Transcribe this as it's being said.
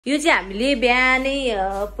यो चाहिँ हामीले बिहानै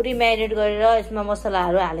पुरै म्यारिनेट गरेर यसमा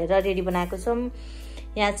मसलाहरू हालेर रेडी बनाएको छौं।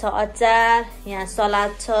 यहाँ छ अचार, यहाँ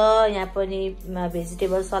सलाद छ, यहाँ पनि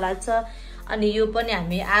भेजिटेबल सलाद छ, अनि यो पनि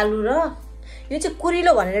हामी आलु र यो चाहिँ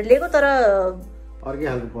कुरिलो भनेर लिएको तर अर्कै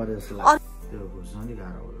खालको पर्यो जस्तो लाग्छ। त्यो बुझ्नै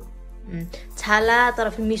गाह्रो हो। छाला तर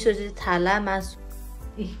मिसो चाहिँ छाला मासु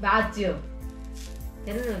बाच्यो।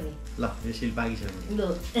 हेर्नु न नि। ल यो सिल पाकिसक्यो।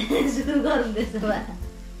 ल सुरु गरौँ त्यसो भए।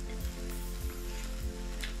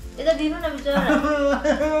 यता दिनु न बिचरा।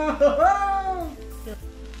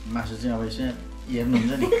 मासु चाहिँ अब यसो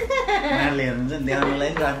हेर्नुहुन्छ नि। उहाँले हेर्नुहुन्छ नि देखाउनलाई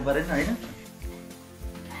नि राख्नु परेन हैन?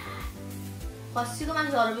 खसीको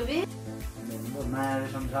मासु हरु बेबी। मायाले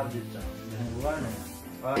संसार जित्छ।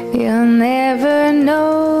 You'll never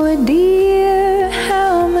know, dear,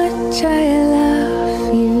 how much I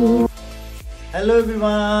love you. Hello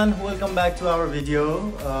everyone, welcome back to our video.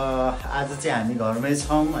 आज चाहिँ हामी घरमै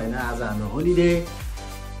छौं हैन, आज हाम्रो होलिडे।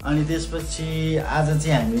 अनि त्यसपछि आज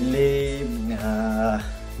चाहिँ हामीले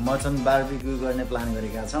मटन बार्बिक्यू गर्ने प्लान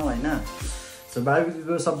गरेका छौं हैन। सो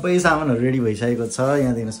बार्बिक्यूको सबै सामानहरु रेडी भइसकेको छ।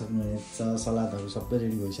 यहाँ देख्न सक्नुहुन्छ सलादहरु सबै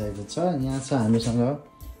रेडी भइसकेको छ। यहाँ छ हामीसँग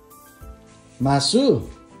मासु।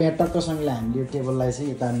 टक्कसँगले हामीले टेबललाई चाहिँ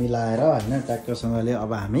यता मिलाएर हैन टक्कसँगले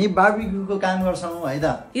अब हामी बार्बिक्यूको काम गर्छौं है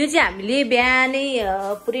त। यो चाहिँ हामीले बिहानै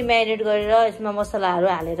पुरै म्यारिनेट गरेर यसमा मसलाहरू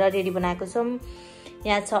हालेर रेडी बनाएको छौं।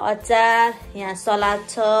 यहाँ छ अचार, यहाँ सलाद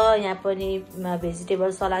छ, यहाँ पनि भेजिटेबल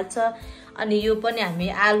सलाद छ, अनि यो पनि हामी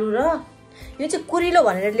आलु र यो चाहिँ कुरिलो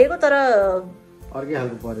भनेर लिएको तर अर्कै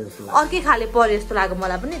खालको पर्यो जस्तो लाग्छ। अर्कै खाले पर्यो जस्तो लाग्यो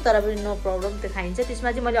मलाई पनि, तर पनि नो प्रब्लम, त्यो खाइन्छ। त्यसमा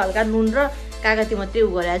चाहिँ मैले हल्का नुन र कागती मात्रै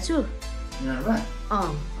गरेको छु।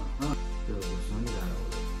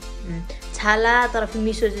 छाला तर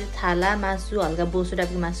मिसो चाहिँ छाला मासु हल्का बोसो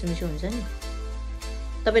टाइपको मासु मिसो हुन्छ नि।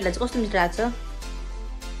 तपाईहरुलाई चाहिँ कस्तो मिठो लाग्छ?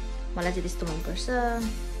 मलाई चाहिँ त्यस्तो मनपर्छ।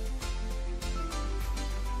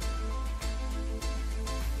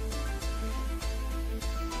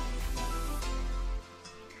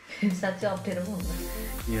 साँच्चै अप्ठ्यारो पो हुन्छ।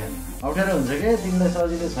 अप्ठ्यारो हुन्छ क्या, तिमीलाई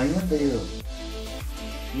सजिलो छैन नि त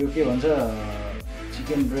यो के भन्छ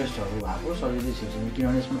चिकन ब्रेस्टहरू भएको सजिलै छ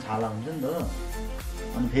किनभने यसमा छाला हुन्छ नि त।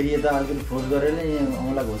 अनि फेरि यता अलिकति फोर्स गरेर नि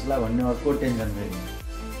औँला घोसला भन्ने अर्को टेन्सन फेरि।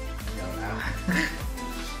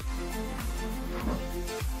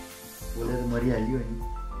 बोलेर मरिहाल्यो नि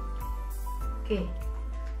के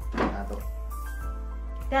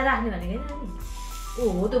त्यहाँ राख्ने भनेको हैन नि।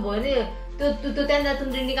 ओहो त्यो भयो नि, त्यो त्यहाँनिर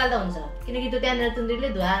तुन्द्री निकाल्दा हुन्छ, किनकि त्यो त्यहाँनिर तुन्द्रीले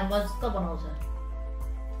धुवा मस्त बनाउँछ।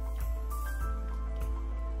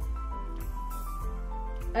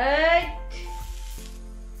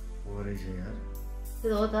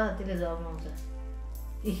 त्यो हो त, त्यसले धुवा बनाउँछ।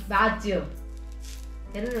 बाच्यो।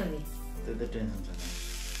 हेर्नु न नि। त्यो त टेन्सन छ।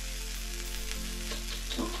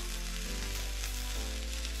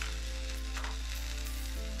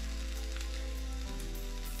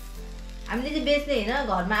 हामीले चाहिँ बेच्ने होइन,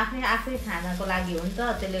 घरमा आफै खानाको लागि हो नि त।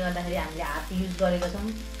 त्यसले गर्दाखेरि हामीले हात युज गरेको छौँ।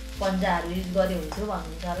 पन्जाहरू युज गरे हुन्थ्यो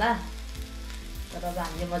भन्नुहुन्छ होला, तर अब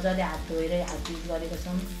हामीले मजाले हात धोएर हात युज गरेको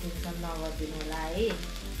छौँ। टेन्सन नगरिदिनु होला है।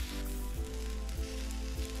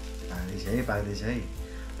 पाक्दैछ है।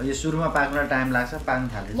 यो सुरुमा पाक्न टाइम लाग्छ, पाक्न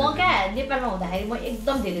थाल्छ। म क्या नेपालमा हुँदाखेरि म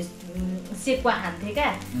एकदम धेरै सेकुवा खान्थेँ क्या।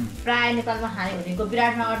 प्राय नेपालमा खाने भनेको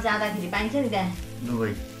विराटनगर जाँदाखेरि पाइन्छ नि त्यहाँ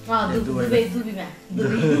दुबई। दुबईमा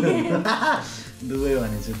दुबई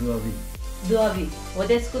भनेपछि दुबई हो।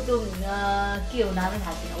 त्यसको त्यो के हो नामै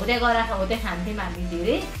थाहा छैन। हो त्यहाँ गएर हो त्यहाँ खान्थ्यौँ हामी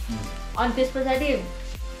धेरै। अनि त्यस पछाडि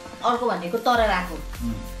अर्को भनेको तराको,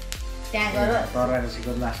 त्यहाँ गएर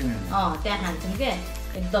त्यहाँ खान्थ्यौँ क्या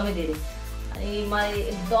एकदमै धेरै। अनि मैले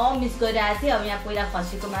एकदम मिस गरिरहेको थिएँ। अब यहाँ पहिला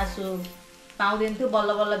खसीको मासु पाउँदैन थियो, बल्ल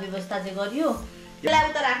बल्ल व्यवस्था चाहिँ गरियो। त्यसलाई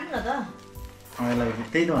उता राख्नु न त।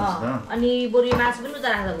 अनि बरु यो मासु पनि उता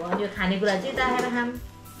राख्दा भयो। अनि यो खानेकुरा चाहिँ यता राखेर खाम।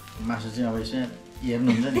 मासु चाहिँ अब यसो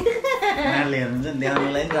हेर्नुहुन्छ नि। उहाँले हेर्नुहुन्छ नि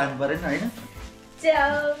देखाउनलाई नि राख्नु परेन हैन?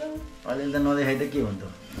 अलिअलि त नदेखाइ त के हुन्छ,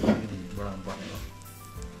 बढाउनु पर्ने हो।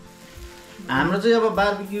 हाम्रो चाहिँ अब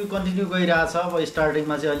बार्बिक्यू कन्टिन्यू गइरहेछ। अब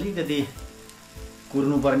स्टार्टिङमा चाहिँ अलिकति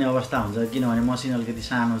कुर्नुपर्ने अवस्था हुन्छ, किनभने मसिन अलिकति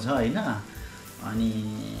सानो छ हैन। अनि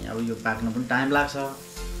अब यो पाक्न पनि टाइम लाग्छ।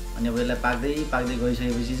 अनि अब यसलाई पाक्दै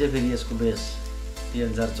गइसकेपछि चाहिँ फेरि यसको बेस त्यो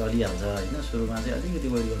अनुसार चलिहाल्छ हैन। सुरुमा चाहिँ अलिकति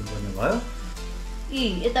वेट गर्नुपर्ने भयो।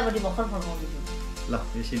 यतापट्टि भर्खर फर्काउँदैछु। ल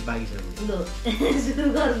यो सिल पाकिसक्यो। ल सुरु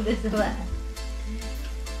गरौँ त्यसो भए।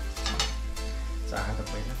 चाहा त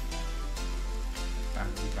पहिला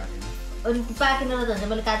पाकेन। अनि पाकेन र झन्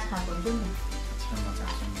मैले काच खाएको हुन्छ नि।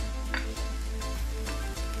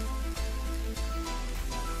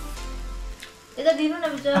 यता दिनु न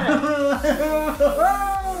बिचरा।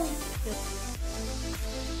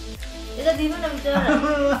 यता दिनु न बिचरा।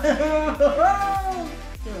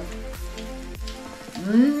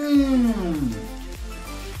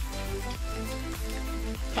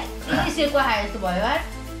 सेकुवा खाए जस्तो भयो यार।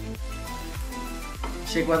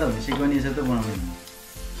 सेकुवा त हुन्छ, सेकुवा नि यसरी त बनाउँदैन।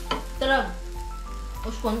 तर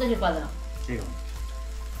उसको हो नि त सेकुवा त। के हो?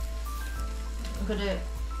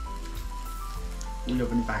 उसले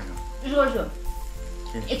पनि पाएको। उसो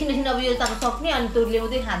एकछिन अब यो यताको सक्ने अनि त्यो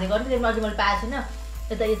ल्याउँदै खाँदै गर्ने, त्यसमा अझै मैले पाएको छैन।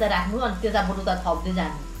 यता राख्नु अनि त्यताबाट उता थप्दै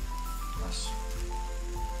जानु।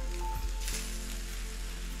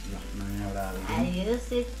 आयो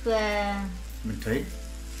सेकुवा मिठो है।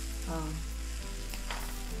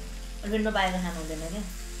 अलि नपाएर खानु हुँदैन क्या।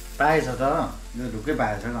 पाएछ त, यो ढुक्कै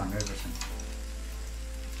पाएछ 100%।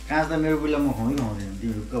 काँच त मेरो बुढीलाई म खुवाउँदैन,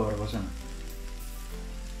 तिमी ढुक्क भएर बस न।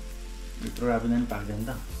 यत्रो रापिँदा पनि पाक्दैन त।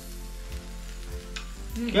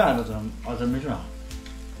 के हाल्नु छ अझ मिठो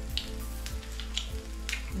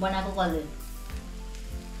बनाएको कसले?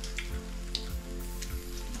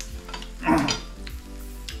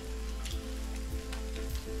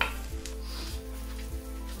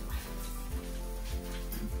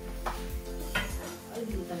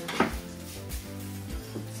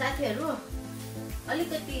 साथीहरू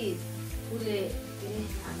अलिकति उसले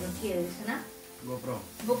हाम्रो के रहेछ न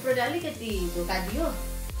गोप्रोले अलिकति धोका दियो।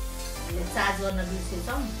 हामीले चार्ज गर्न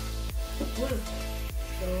बिर्सेछौँ फुल,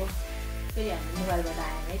 फेरि हाम्रो मोबाइलबाट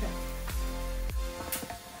आएन है त।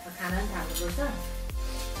 खाना पनि थाल्नुपर्छ।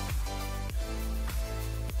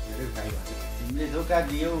 तिमीले धोका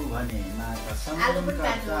दियौ भने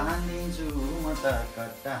हानिदिन्छु म त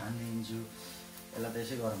कट्टा हानिदिन्छु। यसलाई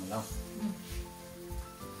त्यसै गरौँ होला हौ।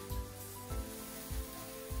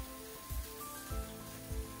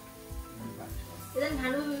 यसलाई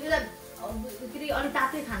खानु यसलाई फेरि अलिक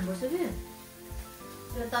तातै खानुपर्छ कि,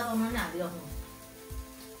 यसलाई ताताउनु पनि हालिराख्नु।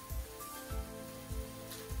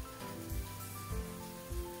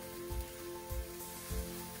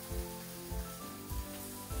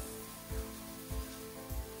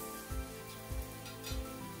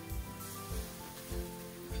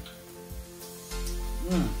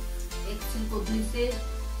 एकछिनको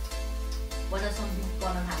 250 समथिङ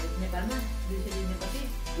पर्न थाल्यो नेपालमा। 200 दिनेपछि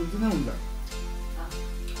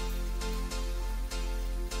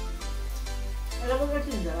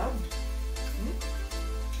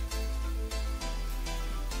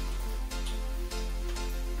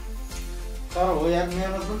तर हो यार,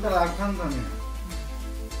 मेहनत पनि त लाग्छ नि त।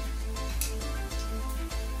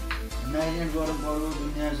 म्यारिनेट गर्नु पर्यो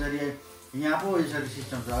दुनियाँ यसरी। यहाँ पो यसरी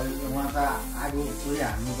सिस्टम छ। अहिले उहाँ त आगो कोही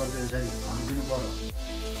हाल्नुपर्छ, यसरी हालिदिनु पर्यो।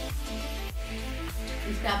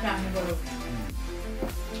 स्टाफ राख्नु पर्यो।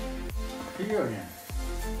 ठिकै हो यहाँ।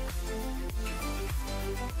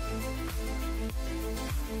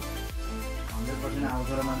 100% आउँछ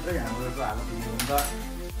र मात्रै हाम्रो यस्तो हालत हुन्छ।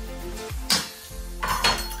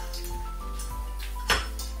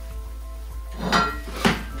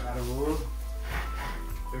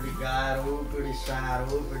 कति गाह्रो, कति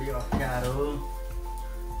साह्रो, कति अप्ठ्यारो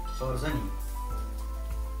पर्छ नि।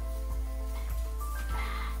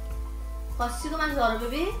 खसीको मासु हो र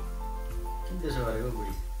बेबी? किन त्यसो गरेको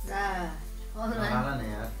बुढी? नखाला नि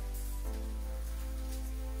यार।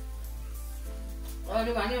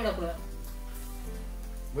 अरू भने एउटा कुरा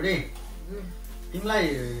बुढी, तिमीलाई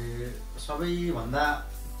सबैभन्दा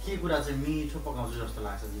के कुरा चाहिँ मिठो पकाउँछु जस्तो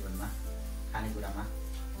लाग्छ जीवनमा, खानेकुरामा?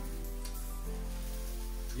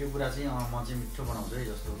 यो कुरा चाहिँ म चाहिँ मिठो बनाउँछु है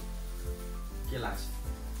जस्तो के लाग्छ?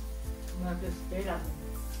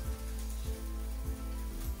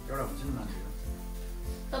 एउटा हुन्छ नि मान्छेको।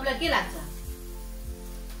 तपाईँलाई के लाग्छ?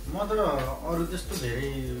 म त अरू त्यस्तो धेरै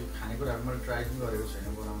खानेकुराहरू मैले ट्राई पनि गरेको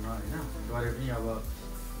छैन बनाउन होइन। गरे पनि अब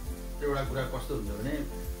एउटा कुरा कस्तो हुन्छ भने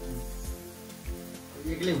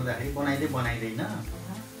एक्लै हुँदाखेरि बनाइँदैन।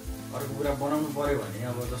 अर्को कुरा बनाउनु पऱ्यो भने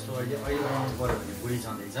अब जस्तो अहिले बनाउनु पऱ्यो भने बुढी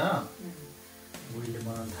छँदैछ, बुढीले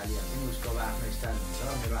बनाउनु थालिहाल्छ नि। उसको अब आफ्नो स्टाइल हुन्छ,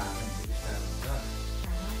 मेरो आफ्नो स्टाइल हुन्छ।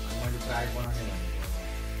 अनि मैले ट्राई बनाउने भनेको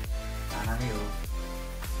खाना नै हो।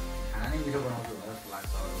 खाना नै मिठो बनाउँछु होला जस्तो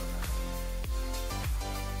लाग्छ अरूभन्दा।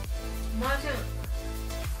 मलाई चाहिँ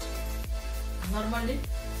नर्मल्ली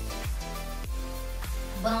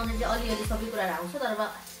बनाउने चाहिँ अलिअलि सबै कुराहरू आउँछ, तर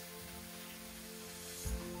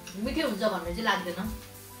मिठो हुन्छ भन्ने चाहिँ लाग्दैन।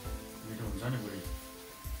 मिठो हुन्छ नि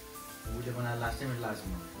बुढीले बनाएर लास्टै मिठो लाग्छ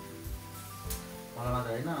मलाई मात्र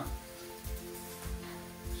होइन,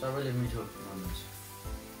 सबैले मिठो भन्नुहुन्छ।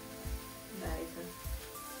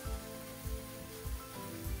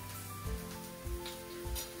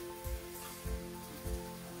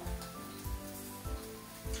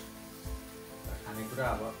 खानेकुरा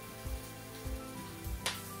अब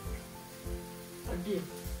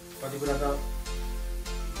कति कुरा त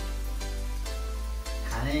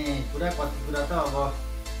खाने कुरा, कति कुरा त अब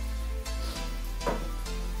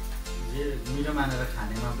मान्छे मिठो मानेर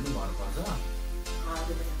खानेमा पनि भर पर्छ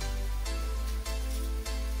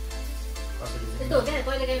त्यस्तो हो क्या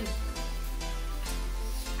कहिलेकाहीँ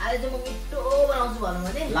आज चाहिँ म मिठो बनाउँछु भनौँ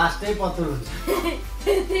भने लास्टै पत्तो हुन्छ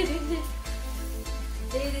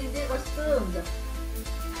त्यही दिन चाहिँ कस्तो हुन्छ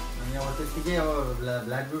अनि अब त्यतिकै अब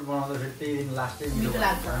ब्ल्याक बिट बनाउँदाखेरि त्यही दिन लास्टै मिठो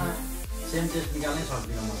लाग्छ सेम टेस्ट निकाल्नै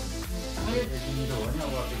सक्दिनँ म यति मिठो हो नि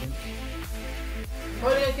अब त्यो दिन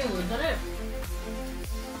कहिले के हुन्छ भने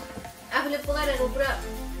आफूले पकाइरहेको पुरा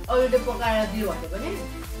अरूले पकाएर दियो भने पनि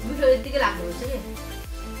मिठो यत्तिकै लाग्दो रहेछ कि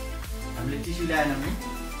हामीले टिस्यु ल्याएनौँ नि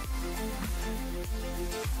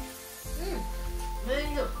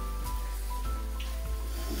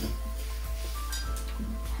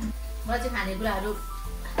मलाई चाहिँ खानेकुराहरू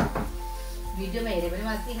भिडियोमा हेऱ्यो भने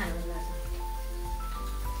मलाई के खानु मन लाग्छ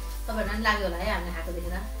तपाईँहरूलाई पनि लाग्यो होला है हामीले खाएको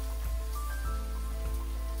देखेर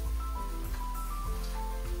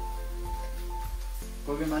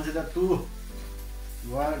कोही मान्छे त तु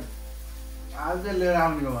आज लिएर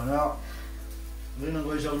आउने हो भनेर लिन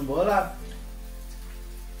गइसक्नु भयो होला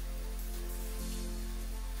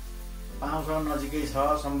पाउँछ नजिकै छ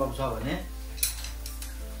सम्भव छ भने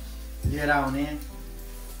लिएर आउने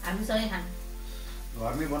हामीसँगै खानु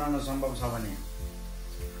घरमै बनाउन सम्भव छ भने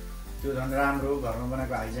त्यो झन् राम्रो घरमा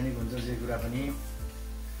बनाएको हाइजेनिक हुन्छ जे कुरा पनि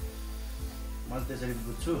मैले त्यसरी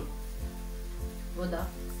बुझ्छु हो त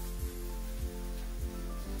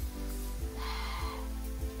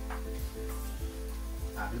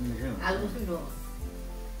आलु मिठै हुन्छ आलु मिठो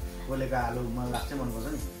पोलेको आलु मलाई लाग्छ मनपर्छ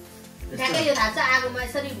नि ठ्याक्कै यो थाहा छ आगोमा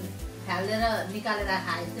यसरी फ्यालेर निकालेर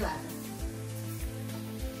खाए जस्तै भएको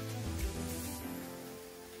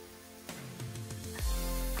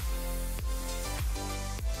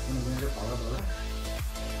कुनै चाहिँ फरक होला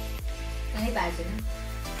कहीँ पाएको छैन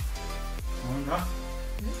हुन्छ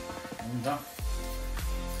हुन्छ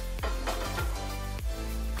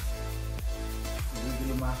 2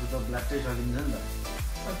 किलो मासु त ब्ल्याकै सकिन्छ नि त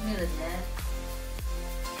सक्ने रहेछ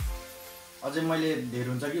अझै मैले धेर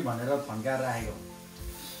हुन्छ कि भनेर थन्काएर राखेको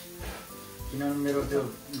किनभने मेरो त्यो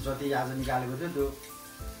जति आज निकालेको थियो त्यो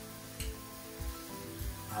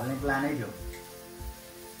हाल्ने प्लानै थियो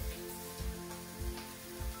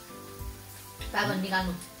पागल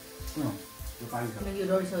निकाल्नु त्यो पाइन्छ यो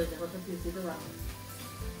डढिसकेको छ कस्तो पिर्सितो भएको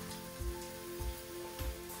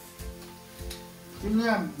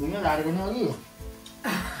तिमीले घुमेर हालेको नि अघि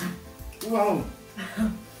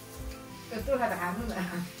यत्रो खाँदा खानु न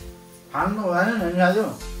खानु भएन नि आज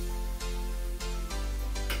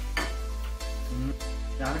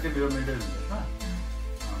यहाँ के बिरो मिल्दै हुन्छ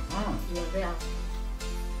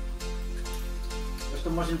यस्तो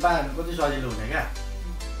मसिन पायो भने कति सजिलो हुने क्या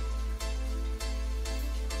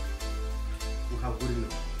उखाउ पुरी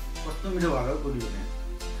कस्तो मिठो भएको पुरी हुने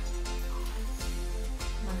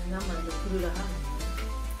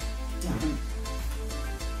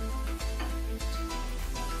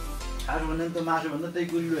खास भने त मासु भन्दा त्यही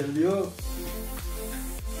कुरिलो हेल्दी हो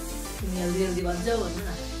हेल्दी भन्छौ भन्नु न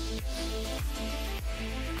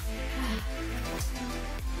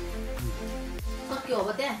सक्यो अब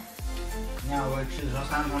त्यहाँ यहाँ अब एकछिन छ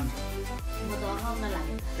सानो म त अर्काउन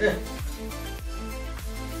लाग्यो ए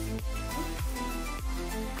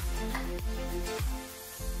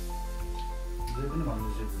जे पनि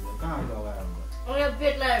भन्दैछु कहाँ लगाएर अरे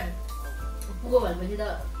पेटलाई पुगो भनेपछि त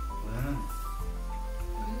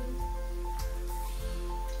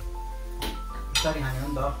बिस्तारै खाने हो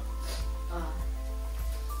नि त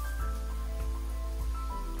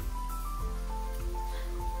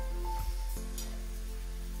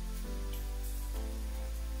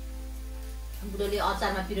बुढोले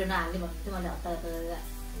अचारमा पिरो नहाल्ने भन्नु थियो मैले हतार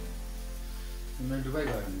मैले डुबाइ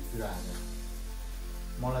गयो भने पिरो हालेर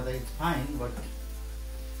मलाई त इट्स फाइन बट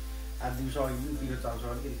आज दिउँसो अघि पनि पिरो चाउचाउ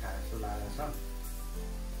अलिकति खाएर जस्तो लागेको छ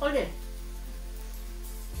कहिले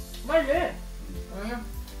मैले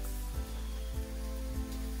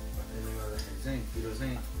त्यसले गर्दाखेरि चाहिँ पिरो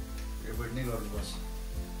चाहिँ एभोइड नै गर्नुपर्छ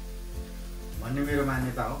भन्ने मेरो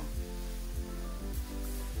मान्यता हो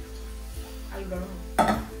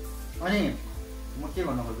अनि म के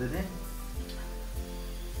भन्न खोज्दै थिएँ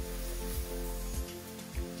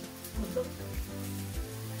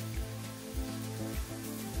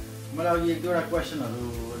मलाई अघि 1 2वटा क्वेसनहरू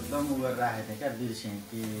एकदम उ गरेर राखेको थिएँ क्या बिर्सेँ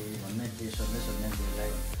के भन्ने के सोध्ने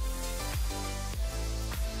तिमीलाई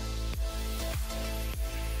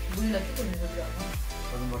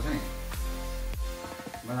गर्नुपर्छ नि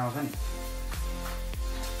बनाउँछ नि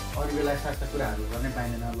अरू बेला यस्ता कुराहरू गर्नै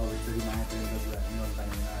पाइँदैन लभ स्टोरी माया प्रेमका कुराहरू गर्नु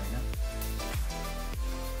पाइँदैन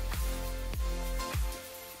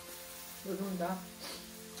होइन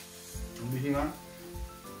बिसीमा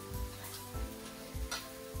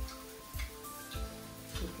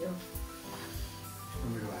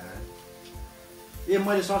ए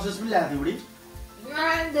मैले ससेज पनि ल्याएको थिएँ बुढी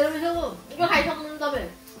धेरै मिठो यो खाइसक्नु तपाईँ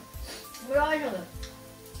मेरो आइसक्यो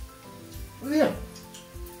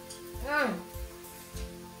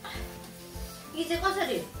यी चाहिँ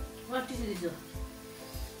कसरी म टिस्यु दिन्छु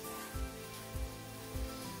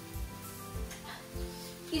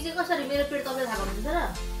यी चाहिँ कसरी मेरो पेट तपाईँले थाहा गर्नुहुन्छ र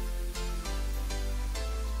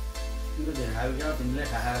तिम्रो धेरै खायो क्या तिमीले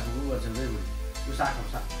खाएर पुगु गर्छौ है बुढी त्यो साग हो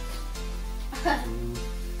साग साग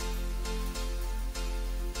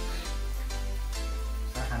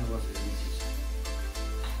खानुपर्छ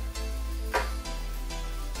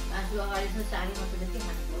मासु अगाडि छ साडी मासुले के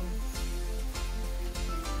खानु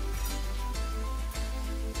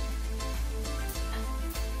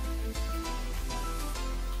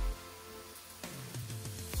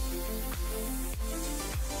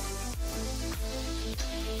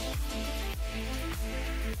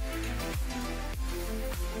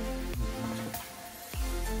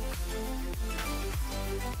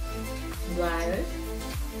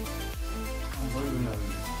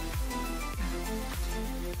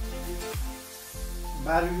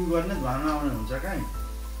बारबेक्यु गर्ने धुवामा आउने हुन्छ कहीँ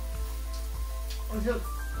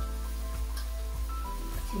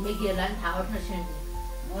छिमेकीहरूलाई पनि थाहा उठ्न सेन्ट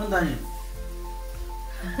त नि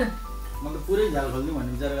म त पुरै झाल खोल्दिउँ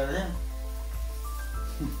भन्ने विचार गरेँ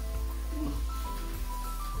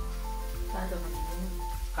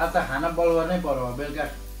आज त खाना बल गर्नै पर्यो बेलुका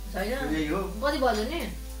छैन यही हो कति बज्यो नि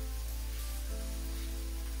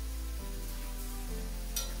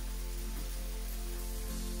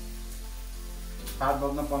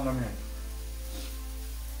 7:15 मिनट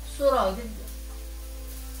 16 हो कि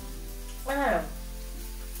 18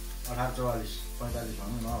 18:44 45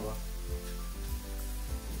 भनौँ न अब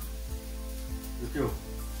यो के हो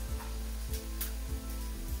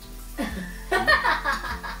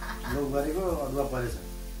लोक गरेको अदुवा परेछ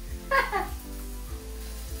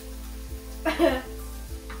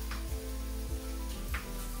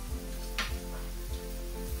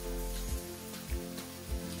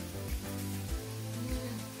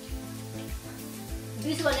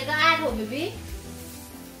भनेको 8 हो बेबी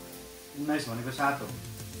 19 भनेको 7 हो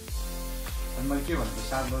अनि मैले के भनेको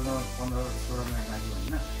 7:15-16 मिनट लाग्यो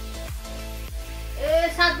होइन ए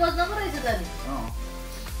 7 बज्न पो रहेछ त नि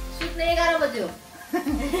सुत्ने 11 बज्यो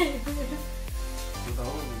त्यो त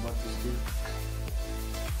हो 32 दिन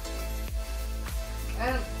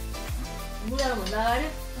मुलार भन्दा अगाडि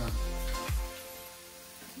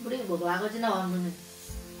बुढी भोक लागेको चाहिँ नभन्नु नि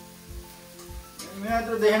यहाँ त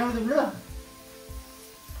देखेनौ तिमीले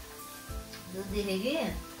देखेँ कि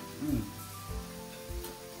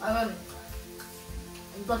अब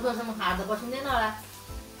 10 बजीसम्म खाएर त बसिँदैन होला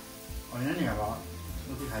होइन नि अब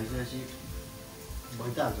उति खाइसकेपछि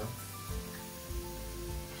भइ त हाल्छ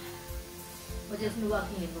पछि यसमा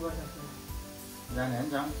वाकिङ हिँड्नुपर्छ जाने होइन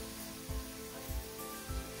जाउँ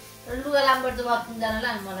लुगा लामबाट चाहिँ वाकिङ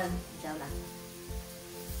जानलाई मलाई हिसाब लाग्छ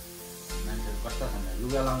मान्छेहरू कस्तो छ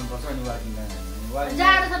लुगा लाउनुपर्छ अनि वाकिङ जाने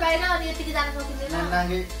जाडो छ बाहिर अनि यतिकै जान सकिँदैन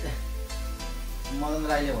नाङ्गे मदन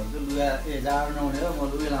राईले भन्छ लुगा जाडो नहुने र म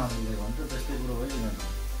लुगा लाउनु भन्छ त्यस्तै कुरो भयो नि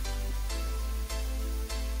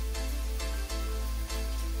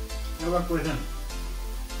एउटा क्वेसन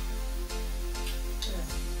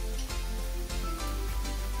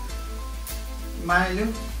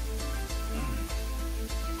मानिलिउँ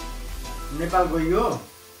नेपाल गइयो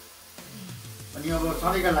अनि अब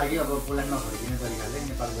सधैँका लागि अब पोल्यान्डमा फर्किने तरिकाले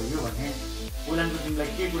नेपाल गइयो भने पोल्यान्डको तिमीलाई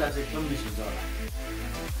के कुरा चाहिँ एकदम मिस हुन्छ होला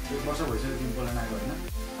 1 वर्ष भइसक्यो तिमी पोल्यान्ड आएको होइन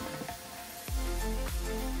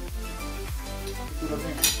कुरो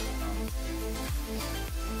चाहिँ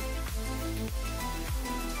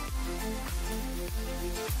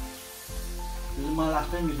त्यो मलाई लास्ट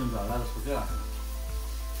टाइम मिस हुन्छ होला जस्तो के लाग्छ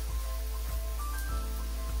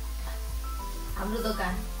हाम्रो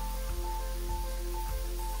दोकान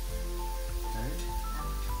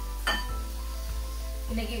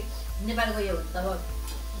किनकि नेपाल गयो भने तब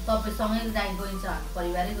तपाईँसँगै जाइ गइन्छ हाम्रो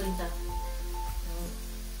परिवारै गइन्छ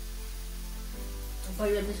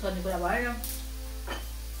परिवार मिस गर्ने कुरा भएन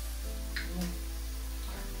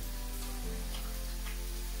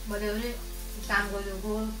मैले पनि काम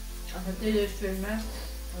गरेको अथवा त्यो रेस्टुरेन्टमा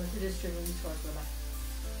त्यो रेस्टुरेन्टमा मिस गर्छु होला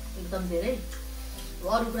एकदम धेरै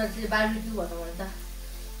अरू कुरा चाहिँ बारबेक्यु भनौँ भने त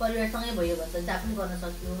परिवारसँगै भयो भने त जहाँ पनि गर्न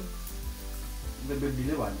सक्यो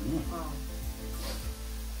बेबीले भन्यो नि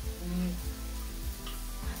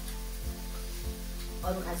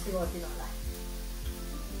अरू खासै गर्दिनँ होला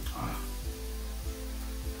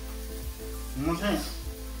म चाहिँ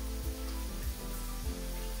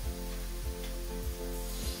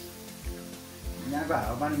यहाँको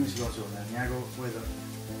हावापानी मिस गर्छु होला यहाँको वेदर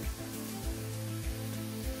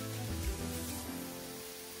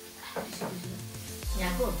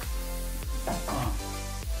यहाँको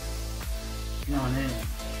किनभने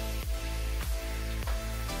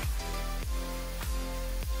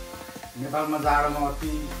नेपालमा जाडोमा अति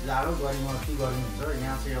जाडो गर्मीमा अति गर्मी हुन्छ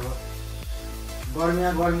यहाँ चाहिँ अब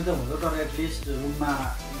गर्मीमा गर्मी त हुन्छ तर एटलिस्ट रुममा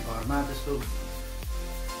घरमा त्यस्तो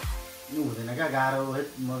हुँदैन क्या गाह्रो है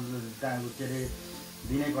के अरे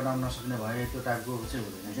दिनै कटाउन नसक्ने भए त्यो टाइपको चाहिँ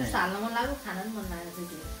हुँदैन क्या हाल्न मन लाग्यो खान पनि मन लागेको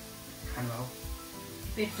थियो खानु हो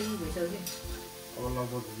पेट पनि भइसक्यो अब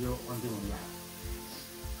लगभग यो अन्तिम हुनु लाग्यो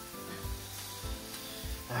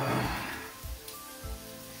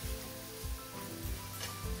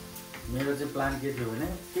मेरो चाहिँ प्लान के थियो भने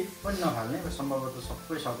केही पनि नखाल्ने सम्भवतः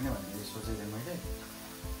सबै सक्ने भन्ने सोचेको थिएँ मैले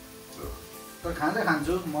तर खाँदै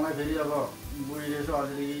खान्छु मलाई फेरि अब बुढी रहेछु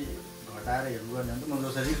अलिअलि घटाएर हेर्नु गर्ने भने त म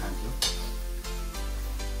जसरी खान्छु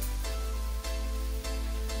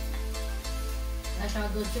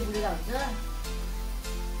दुध चाहिँ बुढीलाई हुन्छ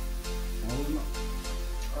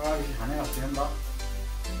अगाडि खानै अस्ति नि त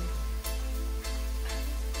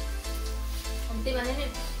त्यही भने नि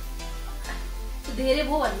धेरै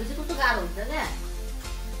भयो भनेपछि कस्तो गाह्रो हुन्छ क्या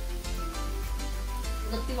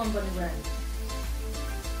जति मनपर्ने कुरा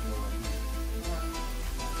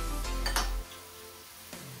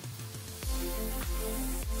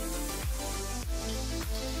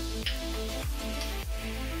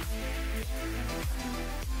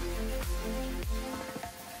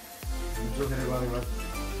जोखेर गरेको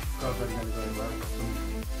तरिकाले गरेको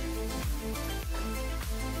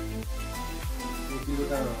किलो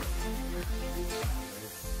त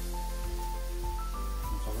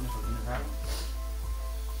सक्ने थाहा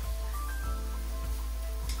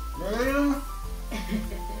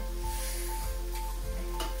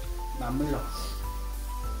दामी ल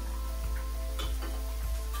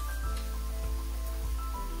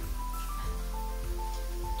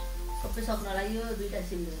सबै सक्नलाई यो दुईटा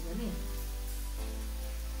सिलिरहेको नि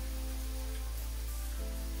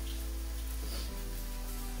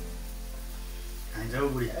खान्छ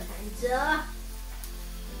बुढी खान्छ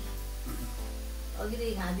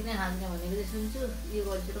अघिदेखि खाँदिनँ भनेको चाहिँ सुन्छु यो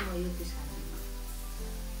गर्छु र म यो पिस खान्छु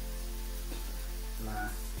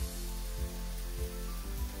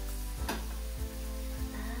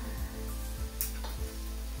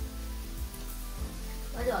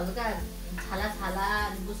अझै हल्का छाला छाला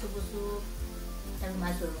अनि बुसु बुसु त्यहाँको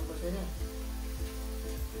मासुहरू हुनुपर्छ क्या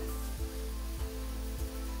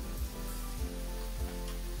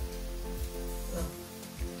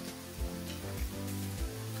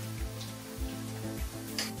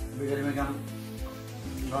बेकरीमा काम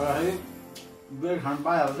गर्दाखेरि ब्रेड खान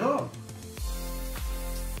पाइहाल्छु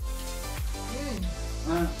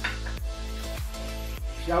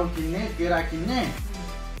स्याउ किन्ने केरा किन्ने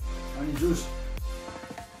अनि जुस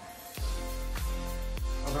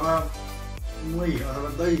अथवा मोही अथवा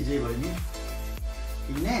दही जे भयो नि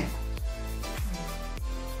किन्ने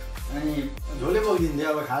अनि झोले बोकिदिन्थेँ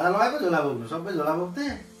अब खाजा लगाएको झोला बोक्नु सबै झोला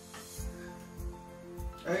बोक्थेँ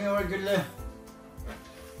एउटा केटीले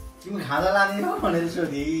तिमी खाजा लाँदैनौ भनेर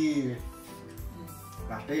सोधि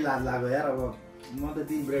घाटै लाज लाग्यो यार अब म त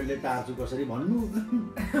ती ब्रेडले टार्छु कसरी भन्नु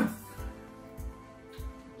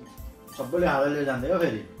सबैले खाजा लिएर जान्थ्यो हो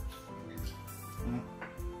फेरि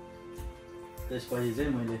त्यसपछि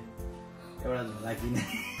चाहिँ मैले एउटा झोला किने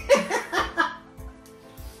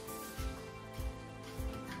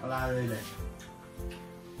लाजैलाई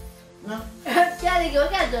त्यहाँदेखि हो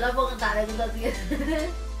क्या झोला बोक्न थालेको जति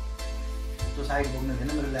त्यो साइड बोक्ने थिएन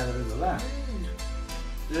मैले ल्याएर झोला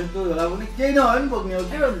त्यो झोला बोक्ने केही नभए पनि बोक्ने हो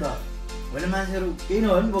के हो नि त भने मान्छेहरू केही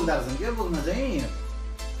नभए पनि बोक्दा रहेछन् के बोक्न चाहिँ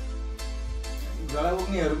झोला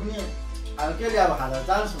बोक्नेहरू पनि अब के ल्याब खाँदा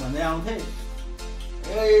चाल्स भन्दै आउँथे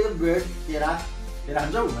ए यो ब्रेड केरा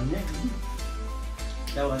खान्छौ भन्ने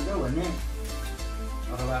क्या भन्छौ भन्ने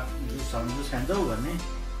अथवा जुस छ भने जुस खान्छौ भन्ने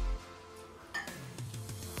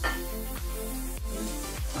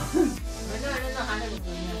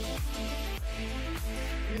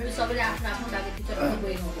सबैले आफ्नो आफ्नो लागि टिचर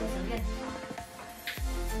गएको हुनुपर्छ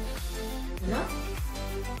क्या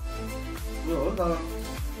यो हो तर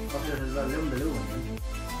कसैले ल्याउनु ल्याउ भन्छ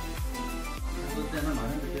सोच्दैन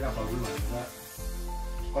भन्यो नि केरा फलफुल भनेर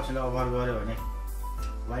कसैले अभर गर्यो भने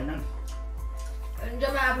भएन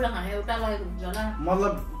जब आफूलाई खाने एउटा लगेको हुन्छ होला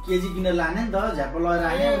मतलब केजी किनेर लाने नि त झ्याप्प लगेर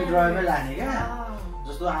आने ड्रयरमै लाने क्या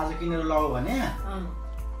जस्तो आज किनेर लग्यो भने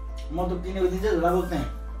म त किनेको दिन चाहिँ झोला बोक्ने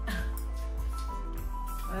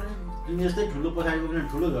तिमी जस्तै ठुलो पछाडि बोक्ने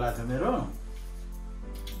ठुलो झोला छ मेरो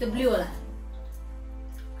त्यो ब्लू होला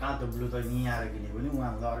कहाँ त ब्लू त यहीँ आएर किनेको नि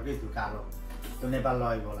उहाँ त अर्कै थियो कालो त्यो नेपाल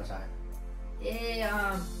लगेको होला सायद ए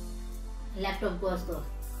ल्यापटपको जस्तो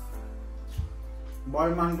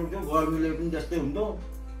बढी माग्नु त्यो गर्मीले पनि त्यस्तै हुन्थ्यो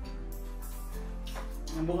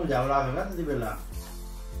बोक्नु झ्याउ लाग्यो क्या त्यति बेला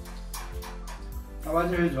अब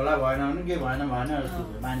चाहिँ झोला भएन भने के भएन जस्तो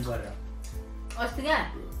बानी पऱ्यो अस्ति क्या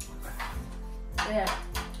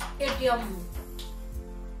एटिएम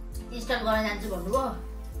स्टार्ट गर्न जान्छु भन्नुभयो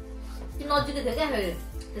त्यो नजिकै थियो क्या फेरि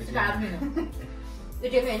त्यस्तो टाढो पनि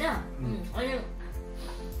एटिएम होइन अनि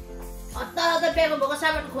हतार ब्यागमा भएको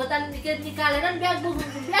सामान खोता निकालेर नि ब्याग बोक्नु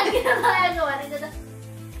ब्याग किन लगाएको भनेको त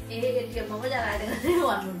ए एटिएममा मजा लागेको थियो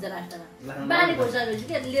भन्नुहुन्छ लास्टमा बानी भइसकेपछि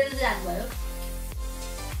के लिएर चाहिँ जानुभयो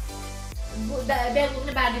ब्याग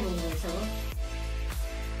बोक्ने बानी भइरहेको रहेछ हो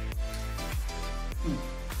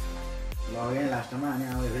लगेँ लास्टमा अनि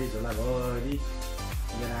आउँदै झोलाभरि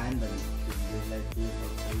लिएर आयो नि त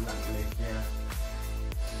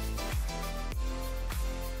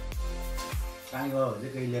कहीँ गयो भने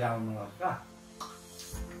चाहिँ केही लिएर आउनु होस् क्या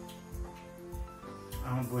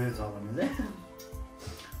आमा पैसा छ भने चाहिँ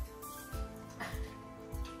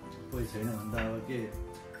पैसा छैन भने त अब के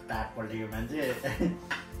टाट पल्टेको मान्छे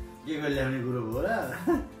के गरी ल्याउने कुरो भयो र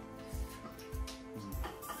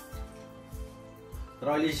तर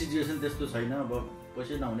अहिले सिचुएसन त्यस्तो छैन अब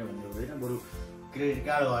पैसै नहुने भन्ने हुँदैन बरु क्रेडिट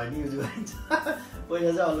कार्ड भयो नि युज गरिन्छ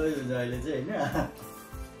पैसा चाहिँ अलवेज हुन्छ अहिले चाहिँ होइन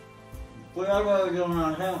कोही अर्को ल्याउन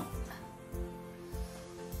आउँछ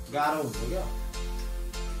गाह्रो हुन्छ क्या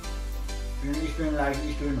स्टुडेन्ट लागि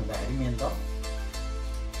स्टुडेन्ट हुँदाखेरि मेन त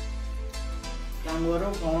काम गऱ्यो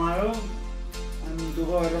कमायो अनि दुःख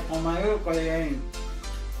गरेर कमायो कहिले काहीँ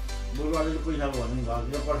बरु अलिअलि पैसा भयो भने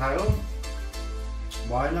घरतिर पठायो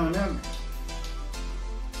भएन भने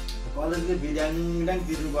कलेजको बिदाङ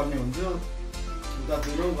तिर्नुपर्ने हुन्थ्यो उता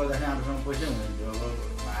तिरो गर्दाखेरि आफूसँग पैसै हुनुहुन्थ्यो अब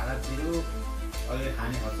भाडा तिरो अहिले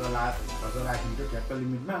खाने खर्च राखिन्थ्यो ठ्याक्क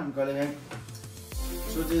लिमिटमा अनि कहिले काहीँ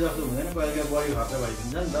सोचे जस्तो हुँदैन कहिले काहीँ बढी खर्च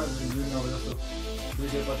भइदिन्छ नि त जुन अब जस्तो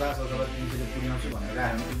 250 अथवा 300 पुग्नु भनेर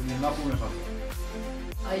राख्यो भने त्यो नपुग्न सक्छ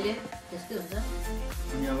अहिले त्यस्तै हुन्छ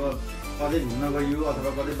अनि अब कतै घुम्न गइयो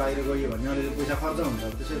अथवा कतै बाहिर गइयो भने अलिअलि पैसा खर्च हुन्छ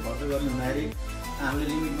त्यसरी खर्च गर्ने हुँदाखेरि हामीले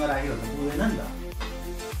लिमिटमा राखेर त पुग्दैन नि त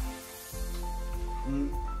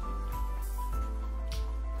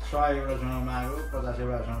 100 एउटासँग माग्यो 50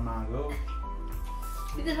 एउटासँग माग्यो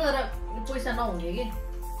विदेशमा गएर पैसा नहुने कि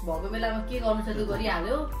भएको बेलामा के गर्नु छ त्यो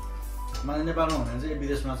गरिहाल्यो मलाई नेपालमा हुने चाहिँ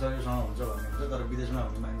विदेशमा छ योसँग हुन्छ भन्ने हुन्छ तर विदेशमा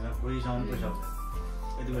हुने मान्छेसँग कोहीसँग पैसा हुन्छ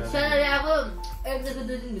यति बेला स्यालेरी आएको 1 देखि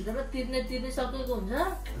 2 दिन भित्रमा तिर्ने सकेको हुन्छ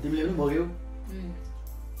तिमीले पनि भोग्यौ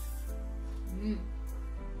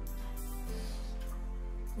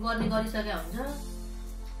गर्ने गरिसकेको हुन्छ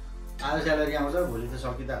आज स्यालेरी आउँछ भोलि त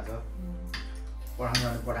सकिहाल्छ पढाउनु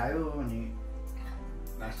जानु पठायो अनि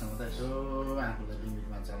लास्टमा त यसो आफूलाई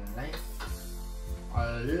लिमिटमा चल्नलाई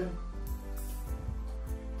अहिले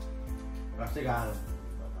रस्तै गाह्रो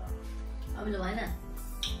अब ल भएन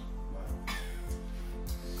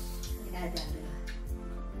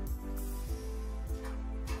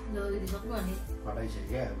सक्नु अनि फटाइसक्यो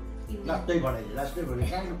क्या लास्टै फटाइसक्यो लास्टै फटाइ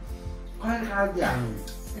कहिले कागज हाल्नु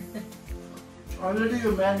अलरेडी यो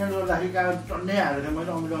म्यानुअल गर्दाखेरि कागज टन्नै हालेर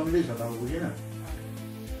मैले अमिलै छ त अब बुझेन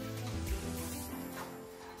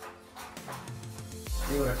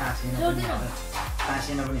एउटा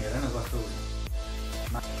टाँसिएन पनि हेर न कस्तो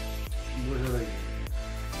बोसो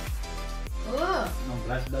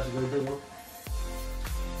फ्लास गइदियो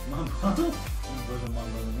बोसो मन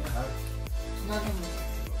गर्नु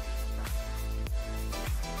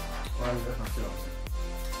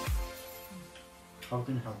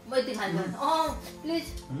प्लिज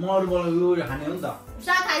म अरूबाट यो खाने हो नि त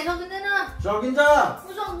साग खाइ सकिँदैन सकिन्छ म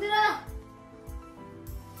सक्दिन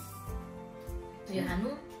यो खानु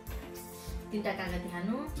 3टा कागती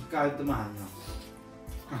खानु कागज त म खान्न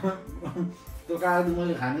त्यो कागज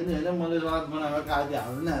मैले खाने नि होइन मैले स्वाद बनाएर कागज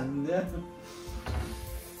हाल्नु नै हाल्दिनँ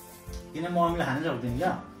किन म अमिलो खानै सक्दिनँ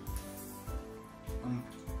क्या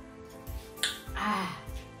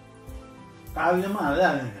कागज म हाल्दै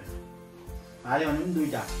हाल्ने हाल्यो भने पनि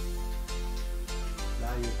 2टा ला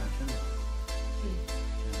यो खान्छ नि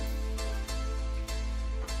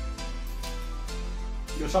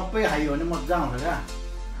यो सबै खायो भने मजा आउँछ क्या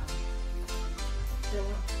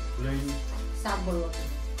साग बोल्नु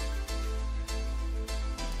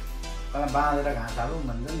कहाँ बाँधेर घाँस हालौँ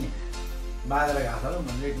भन्छ नि बाँधेर घाँस हालौँ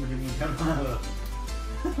भन्छ एकमुठी मिठो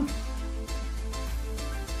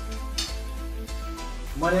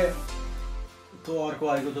मैले त्यो अर्को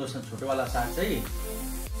आएको त्यो छोटोवाला साग चाहिँ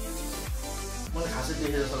मलाई खासै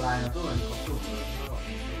देखे जस्तो लागेन त अनि कस्तो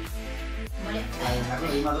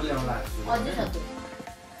मात्र ल्याउनु लागेको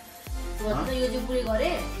यो चाहिँ पुरै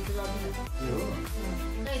गरेँ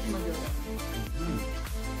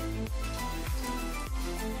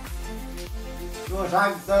त्यो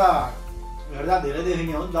साग त हेर्दा धेरै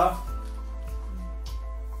देखिने हो नि त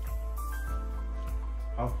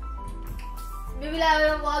बेबीलाई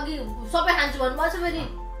अघि सबै खान्छु भन्नुभएको छ फेरि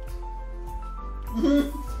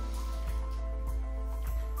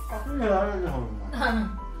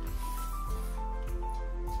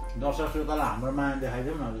दर्शक श्रोतालाई हाम्रो माया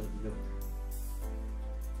देखाइदिउँ न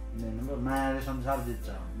मायाले संसार जित्छ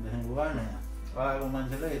देखेको भएन यहाँ अगाएको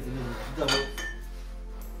मान्छेलाई यतिले जित्छ।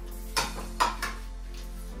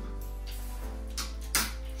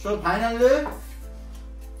 So finally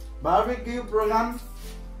barbecue programme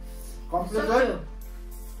completed.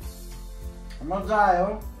 मजा आयो,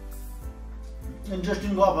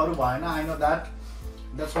 इन्ट्रेस्टिङ गफहरू भएन, आई नो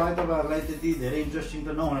द्याट्स वाइ तपाईँहरूलाई त्यति धेरै इन्ट्रेस्टिङ त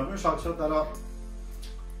नहुन पनि सक्छ, तर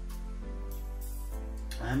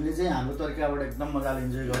हामीले चाहिँ हाम्रो तरिकाबाट एकदम मजाले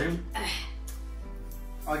इन्जोय गऱ्यौँ।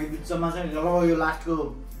 अघि बिचमा चाहिँ जब यो लास्टको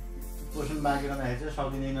पोर्सन बाँकी रहँदाखेरि चाहिँ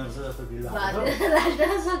सक्दिनै रहेछ जस्तो फिल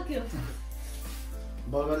भएको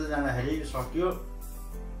बगर्दै जाँदाखेरि सक्यो,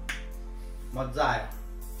 मजा आयो।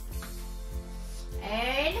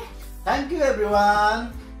 थ्याङ्क यू एभ्रिवान,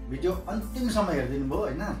 भिडियो अन्तिमसम्म हेरिदिनु भयो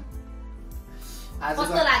होइन। आज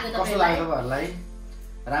कस्तो लाग्यो तपाईँहरूलाई?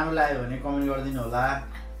 राम्रो लाग्यो भने कमेन्ट गरिदिनु होला,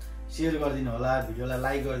 सेयर गरिदिनु होला, भिडियोलाई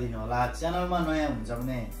लाइक गरिदिनु होला, च्यानलमा नयाँ हुन्छ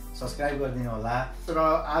भने सब्सक्राइब गरिदिनु होला। र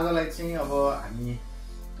आजलाई चाहिँ अब हामी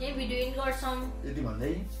यही भिडियो एन्ड गर्छौँ यति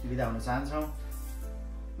भन्दै बिदा हुन चाहन्छौँ।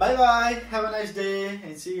 By by, have a nice day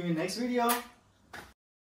and C you in next video.